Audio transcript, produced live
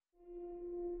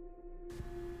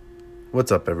What's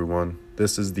up, everyone?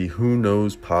 This is the Who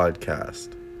Knows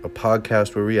Podcast, a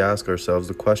podcast where we ask ourselves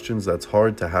the questions that's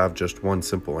hard to have just one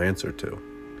simple answer to.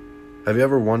 Have you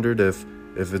ever wondered if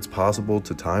it's possible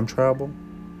to time travel?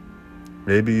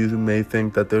 Maybe you may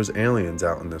think that there's aliens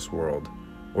out in this world.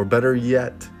 Or better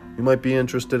yet, you might be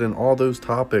interested in all those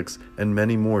topics and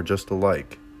many more just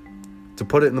alike. To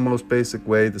put it in the most basic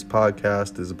way, this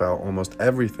podcast is about almost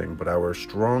everything, but our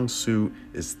strong suit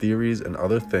is theories and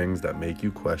other things that make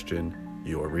you question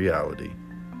your reality.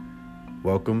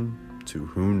 Welcome to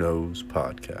Who Knows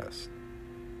Podcast.